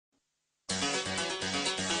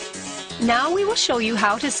Now we will show you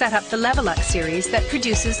how to set up the Levelux series that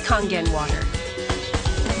produces Kangen water.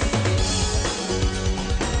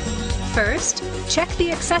 First, check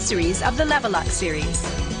the accessories of the Levelux series.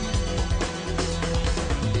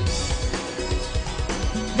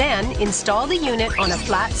 Then, install the unit on a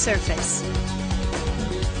flat surface.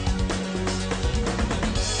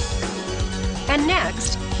 And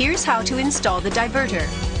next, here's how to install the diverter.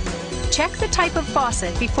 Check the type of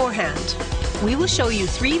faucet beforehand. We will show you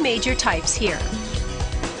 3 major types here.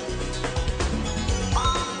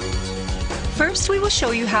 First, we will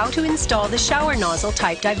show you how to install the shower nozzle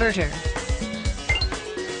type diverter.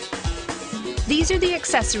 These are the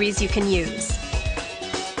accessories you can use.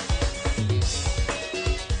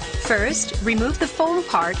 First, remove the foam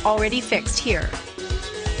part already fixed here.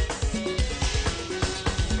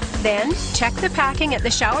 Then, check the packing at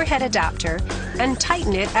the shower head adapter and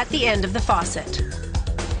tighten it at the end of the faucet.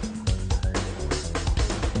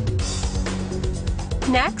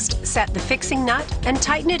 Next, set the fixing nut and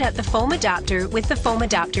tighten it at the foam adapter with the foam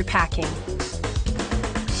adapter packing.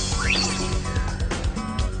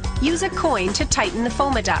 Use a coin to tighten the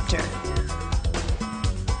foam adapter.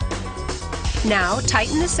 Now,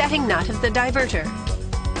 tighten the setting nut of the diverter.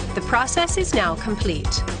 The process is now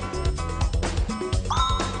complete.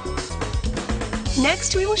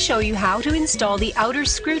 Next, we will show you how to install the outer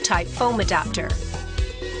screw type foam adapter.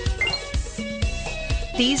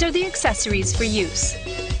 These are the accessories for use.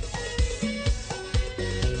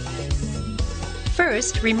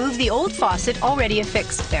 First, remove the old faucet already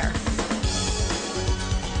affixed there.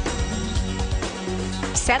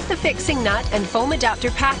 Set the fixing nut and foam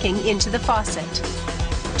adapter packing into the faucet.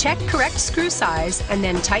 Check correct screw size and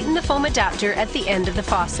then tighten the foam adapter at the end of the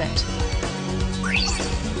faucet.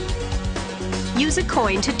 Use a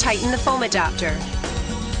coin to tighten the foam adapter.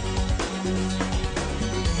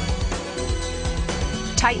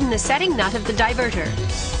 Tighten the setting nut of the diverter.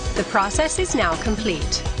 The process is now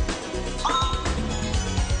complete.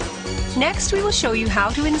 Next, we will show you how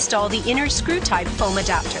to install the inner screw type foam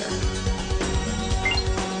adapter.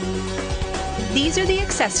 These are the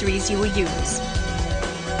accessories you will use.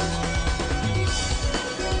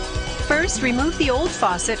 First, remove the old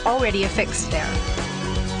faucet already affixed there.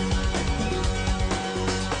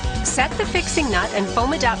 Set the fixing nut and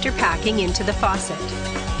foam adapter packing into the faucet.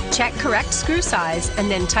 Check correct screw size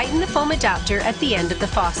and then tighten the foam adapter at the end of the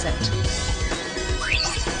faucet.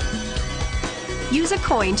 Use a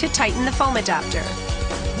coin to tighten the foam adapter.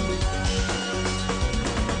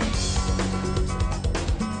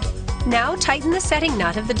 Now tighten the setting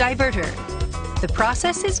nut of the diverter. The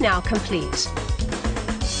process is now complete.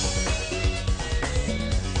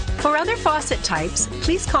 For other faucet types,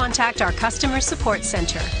 please contact our customer support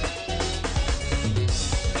center.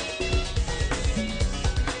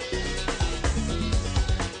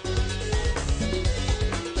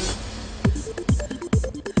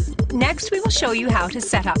 Next, we will show you how to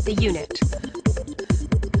set up the unit.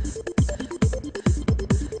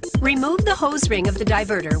 Remove the hose ring of the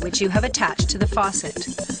diverter which you have attached to the faucet.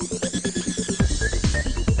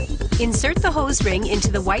 Insert the hose ring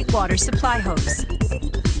into the white water supply hose.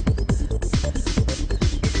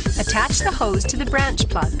 Attach the hose to the branch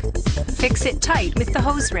plug. Fix it tight with the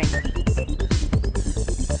hose ring.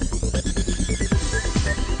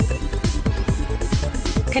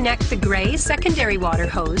 Connect the gray secondary water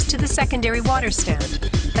hose to the secondary water stand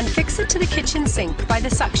and fix it to the kitchen sink by the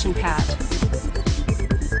suction pad.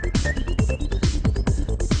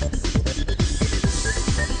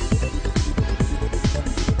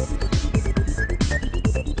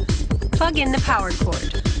 Plug in the power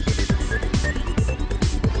cord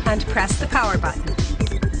and press the power button.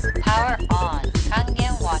 Power on.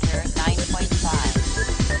 Kangen water 9.5.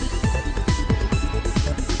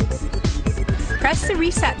 Press the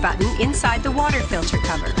reset button inside the water filter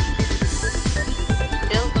cover.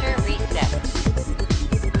 Filter reset.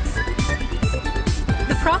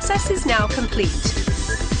 The process is now complete.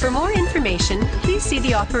 For more information, please see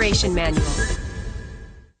the operation manual.